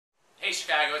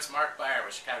Chicago, it's Mark Byer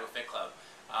with Chicago Fit Club.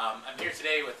 I'm here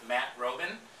today with Matt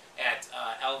Robin at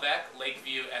LVAC,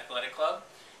 Lakeview Athletic Club,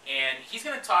 and he's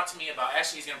going to talk to me about,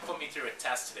 actually he's going to put me through a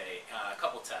test today, a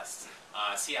couple tests,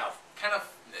 see how,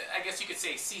 I guess you could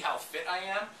say, see how fit I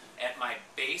am at my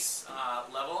base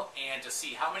level, and to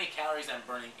see how many calories I'm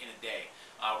burning in a day.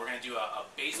 We're going to do a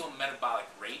Basal Metobolic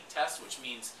Rate test, which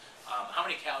means how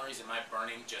many calories am I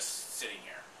burning just sitting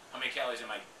here? How many calories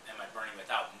am I burning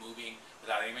without moving,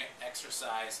 without any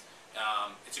exercise?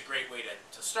 It's a great way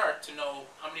to start to know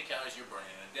how many calories you're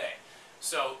burning in a day.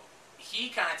 So he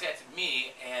contacted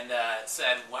me and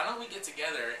said, why don't we get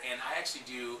together and I actually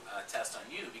do a test on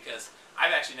you, because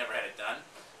I've actually never had it done.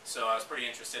 So I was pretty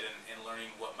interested in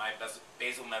learning what my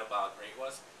basal metabolic rate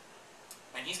was.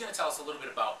 And he's going to tell us a little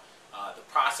bit about the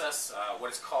process, what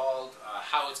it's called,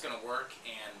 how it's going to work,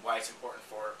 and why it's important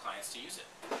for clients to use it.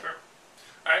 Sure.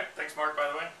 All right, thanks Mark, by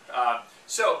the way.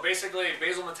 So basically,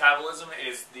 basal metabolism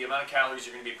is the amount of calories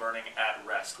you're going to be burning at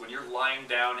rest. When you're lying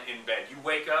down in bed, you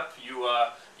wake up, you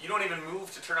don't even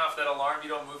move to turn off that alarm, you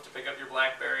don't move to pick up your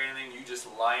BlackBerry or anything, you just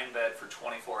lie in bed for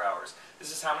 24 hours. This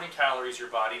is how many calories your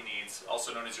body needs,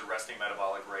 also known as your resting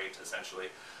metabolic rate, essentially.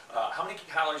 How many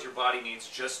calories your body needs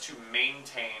just to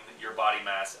maintain your body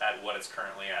mass at what it's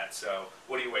currently at. So,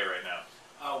 what do you weigh right now?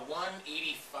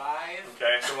 185.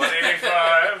 Okay, so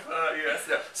 185, yes.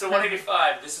 Yeah. So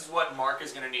 185, this is what Mark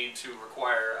is going to need to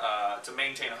require to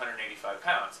maintain 185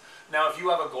 pounds. Now, if you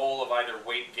have a goal of either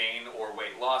weight gain or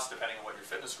weight loss, depending on what your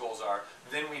fitness goals are,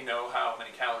 then we know how many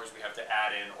calories we have to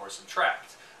add in or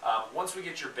subtract. Once we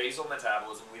get your basal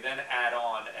metabolism, we then add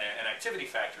on an activity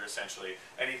factor, essentially.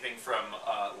 Anything from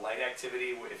light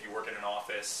activity, if you work in an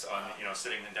office, on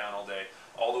sitting down all day,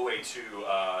 all the way to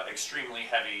extremely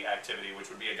heavy activity, which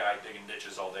would be a guy digging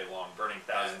ditches all day long, burning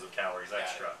thousands of calories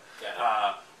extra.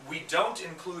 We don't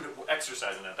include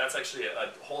exercise in that. That's actually a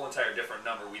whole entire different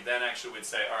number. We then actually would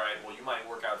say, all right, well, you might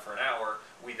work out for an hour.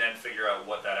 We then figure out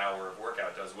what that hour of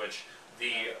workout does, which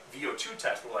the VO2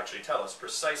 test will actually tell us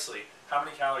precisely how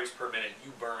many calories per minute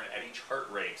you burn at each heart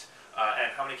rate,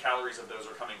 and how many calories of those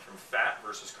are coming from fat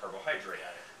versus carbohydrate.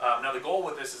 Now the goal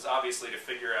with this is obviously to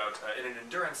figure out, in an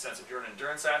endurance sense, if you're an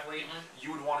endurance athlete,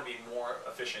 you would want to be more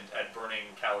efficient at burning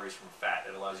calories from fat.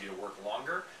 It allows you to work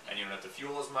longer, and you don't have to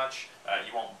fuel as much.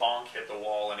 You won't bonk, hit the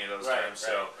wall, any of those terms.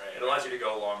 It allows you to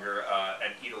go longer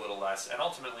and eat a little less. And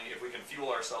ultimately, if we can fuel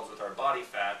ourselves with our body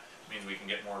fat, means we can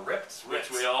get more ripped, which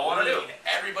we all want to do.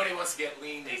 Everybody wants to get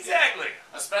lean. Exactly.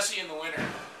 Especially in the winter.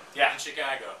 Yeah. In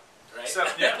Chicago. Right? So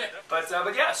yeah, but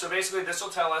yeah. So basically, this will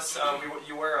tell us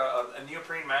you wear a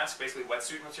neoprene mask, basically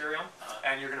wetsuit material,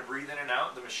 and you're going to breathe in and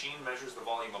out. The machine measures the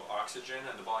volume of oxygen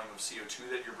and the volume of CO2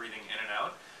 that you're breathing in and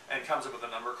out, and comes up with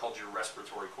a number called your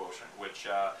respiratory quotient, which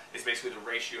is basically the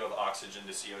ratio of oxygen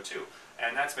to CO2.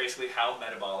 And that's basically how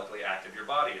metabolically active your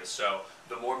body is. So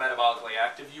the more metabolically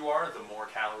active you are, the more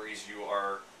calories you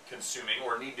are consuming,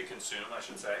 or need to consume, I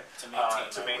should say, to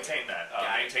maintain that.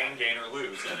 Maintain, gain, or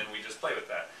lose, and then we just play with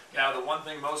that. Now, the one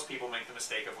thing most people make the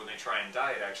mistake of when they try and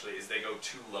diet, actually, is they go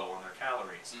too low on their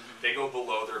calories. They go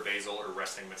below their basal or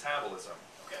resting metabolism.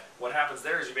 What happens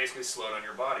there is you basically slow down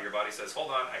your body. Your body says,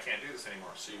 hold on, I can't do this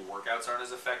anymore. So your workouts aren't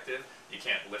as effective, you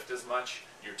can't lift as much,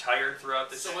 you're tired throughout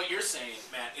the day. So what you're saying,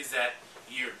 Matt, is that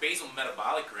your basal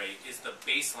metabolic rate is the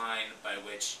baseline by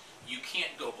which you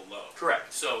can't go below.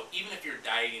 Correct. So even if you're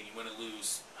dieting and you want to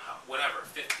lose whatever,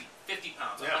 50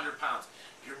 pounds, 100 pounds,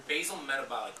 your basal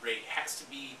metabolic rate has to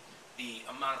be the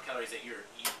amount of calories that you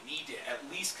need to at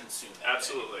least consume that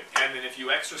Absolutely. Day. And then if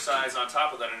you exercise on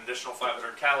top of that, an additional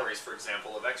 500 calories, for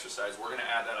example, of exercise, we're going to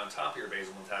add that on top of your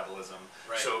basal metabolism.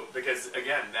 Right. So, because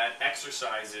again, that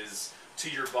exercise is, to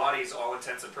your body's all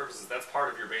intents and purposes, that's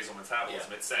part of your basal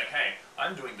metabolism. It's saying, hey,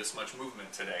 I'm doing this much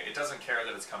movement today. It doesn't care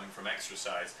that it's coming from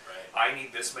exercise. I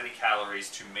need this many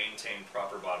calories to maintain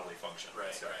proper bodily function.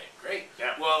 So, Great.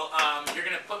 Yeah. Well, you're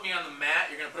going to put me on the mat.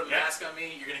 You're going to put a mask on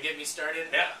me. You're going to get me started.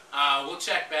 Yeah. We'll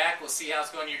check back. We'll see how it's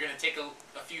going. You're going to take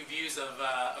a few views of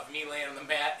me laying on the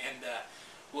mat, and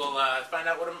we'll find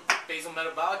out what a basal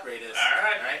metabolic rate is. All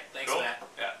right. All right. Thanks, cool. Matt.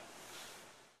 Yeah.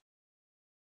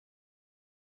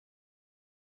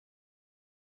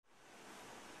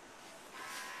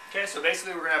 Okay, so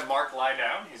basically we're going to have Mark lie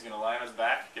down. He's going to lie on his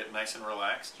back, get nice and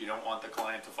relaxed. You don't want the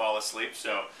client to fall asleep,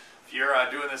 so if you're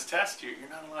doing this test, you're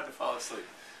not allowed to fall asleep.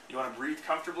 You want to breathe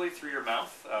comfortably through your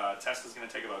mouth. Test is going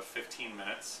to take about 15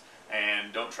 minutes.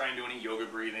 And don't try and do any yoga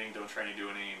breathing, don't try and do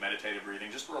any meditative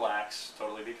breathing. Just relax,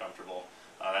 totally be comfortable.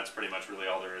 That's pretty much really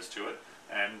all there is to it.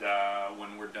 And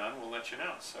when we're done, we'll let you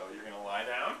know. So you're going to lie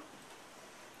down,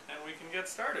 and we can get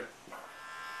started.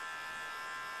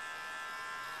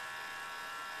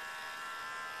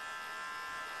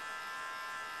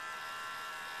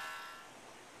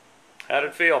 How'd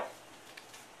it feel?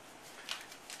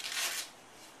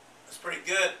 It's pretty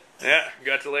good. Yeah,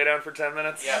 got to lay down for 10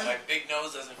 minutes? Yeah, my big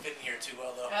nose doesn't fit in here too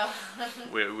well, though.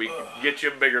 We can get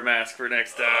you a bigger mask for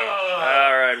next time.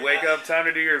 All right, wake up. Time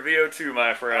to do your VO2,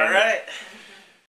 my friend. All right.